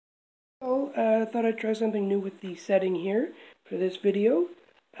Well, I thought I'd try something new with the setting here for this video.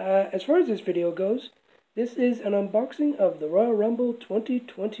 As far as this video goes, this is an unboxing of the Royal Rumble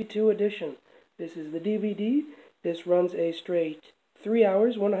 2022 edition. This is the DVD. This runs a straight 3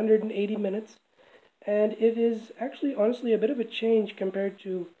 hours, 180 minutes, and it is actually, honestly, a bit of a change compared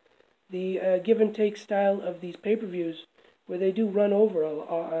to the give and take style of these pay-per-views, where they do run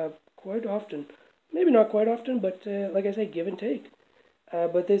over quite often. Maybe not quite often, but like I say, give and take.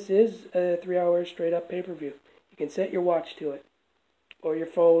 But this is a 3 hour straight up pay-per-view. You can set your watch to it, or your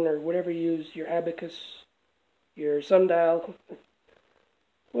phone, or whatever you use, your abacus, your sundial,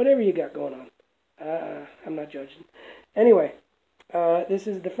 whatever you got going on. I'm not judging. Anyway, this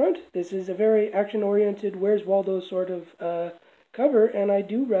is the front. This is a very action-oriented Where's Waldo sort of cover, and I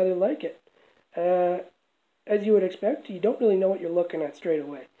do rather like it. As you would expect, you don't really know what you're looking at straight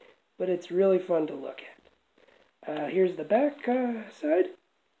away, but it's really fun to look at. Here's the back side,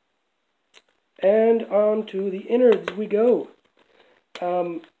 and on to the innards we go.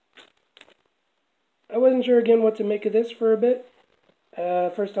 I wasn't sure again what to make of this for a bit.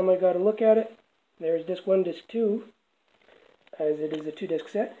 First time I got a look at it, there's disc 1, disc 2, as it is a 2-disc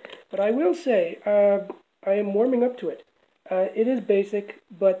set. But I will say, I am warming up to it. It is basic,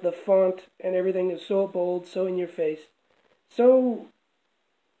 but the font and everything is so bold, so in your face, so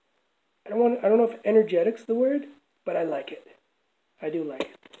I don't know if energetic's the word, but I like it. I do like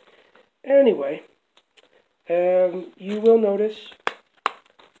it. Anyway, you will notice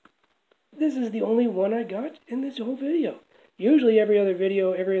this is the only one I got in this whole video. Usually every other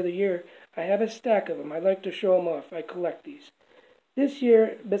video, every other year, I have a stack of them. I like to show them off. I collect these. This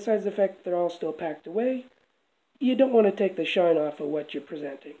year, besides the fact that they're all still packed away, you don't want to take the shine off of what you're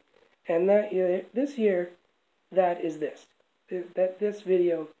presenting. And this year, that is this. This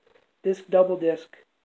video, this double disc,